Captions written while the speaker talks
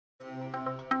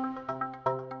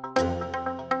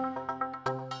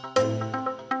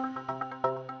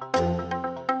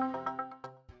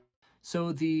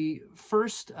So the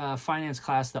first finance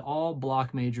class that all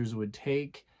Bloch majors would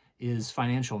take is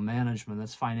financial management.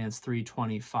 That's Finance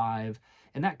 325.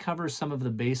 And that covers some of the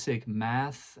basic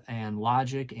math and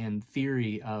logic and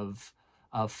theory of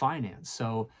finance.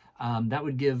 So that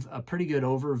would give a pretty good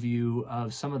overview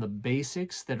of some of the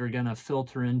basics that are going to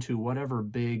filter into whatever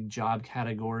big job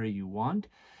category you want.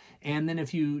 And then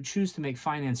if you choose to make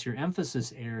finance your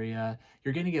emphasis area,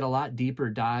 you're going to get a lot deeper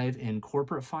dive in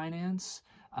corporate finance.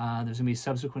 There's going to be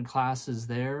subsequent classes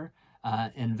there,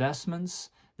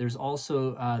 investments. There's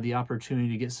also the opportunity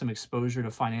to get some exposure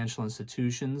to financial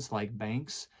institutions like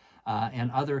banks and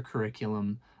other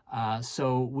curriculum.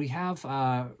 So we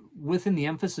have, within the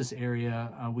emphasis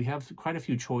area, we have quite a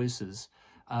few choices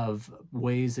of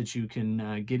ways that you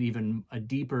can get even a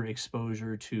deeper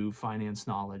exposure to finance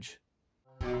knowledge.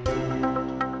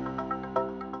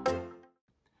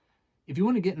 If you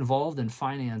want to get involved in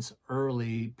finance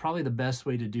early, probably the best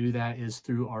way to do that is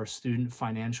through our Student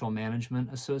Financial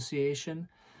Management Association.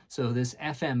 So this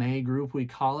FMA group, we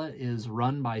call it, is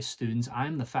run by students.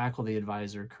 I'm the faculty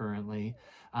advisor currently,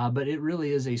 but it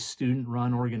really is a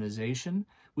student-run organization.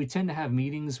 We tend to have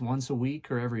meetings once a week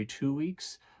or every 2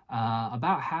 weeks.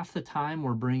 About half the time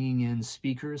we're bringing in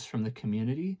speakers from the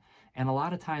community, and a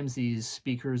lot of times these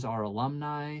speakers are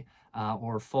alumni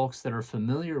or folks that are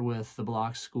familiar with the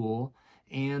Bloch School,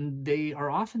 and they are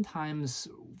oftentimes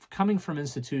coming from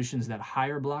institutions that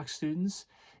hire Bloch students.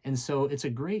 And so it's a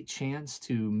great chance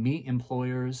to meet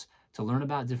employers, to learn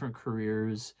about different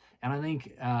careers. And I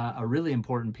think a really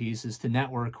important piece is to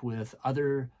network with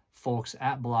other folks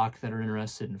at Bloch that are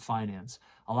interested in finance.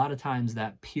 A lot of times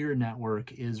that peer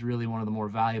network is really one of the more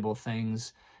valuable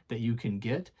things that you can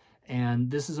get. And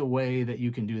this is a way that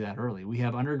you can do that early. We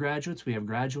have undergraduates, we have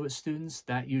graduate students.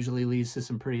 That usually leads to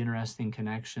some pretty interesting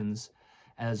connections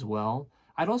as well.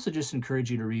 I'd also just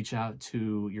encourage you to reach out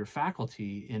to your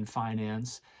faculty in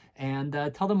finance and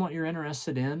tell them what you're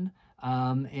interested in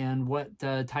and what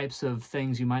types of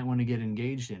things you might want to get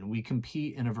engaged in. We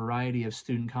compete in a variety of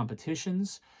student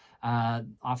competitions.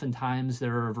 Oftentimes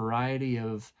there are a variety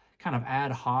of kind of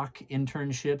ad hoc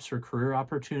internships or career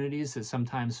opportunities that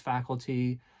sometimes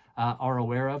faculty are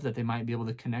aware of that they might be able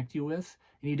to connect you with.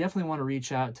 And you definitely want to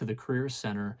reach out to the Career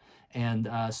Center and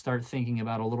start thinking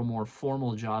about a little more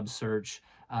formal job search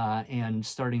and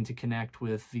starting to connect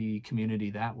with the community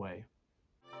that way.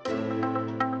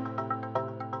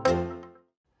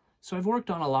 So I've worked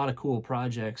on a lot of cool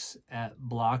projects at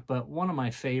Bloch, but one of my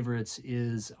favorites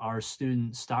is our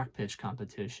student stock pitch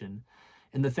competition.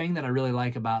 And the thing that I really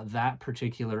like about that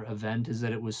particular event is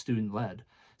that it was student-led.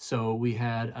 So we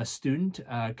had a student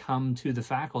come to the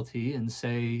faculty and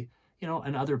say, you know,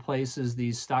 in other places,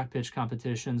 these stock pitch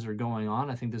competitions are going on.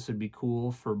 I think this would be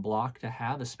cool for Bloch to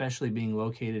have, especially being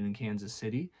located in Kansas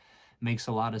City. Makes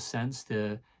a lot of sense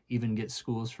to even get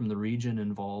schools from the region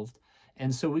involved.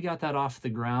 And so we got that off the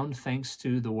ground thanks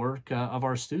to the work of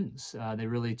our students. They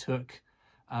really took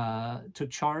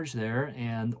charge there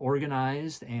and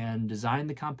organized and designed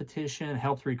the competition,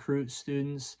 helped recruit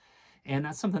students. And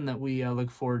that's something that we look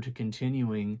forward to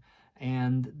continuing.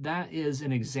 And that is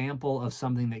an example of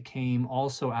something that came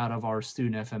also out of our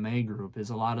student FMA group, is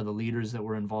a lot of the leaders that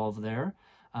were involved there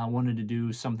wanted to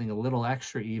do something a little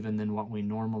extra even than what we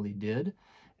normally did.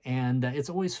 And it's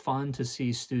always fun to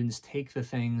see students take the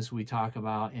things we talk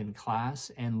about in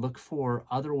class and look for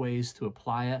other ways to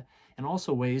apply it, and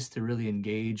also ways to really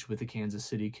engage with the Kansas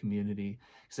City community,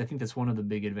 because I think that's one of the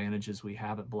big advantages we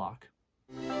have at Bloch.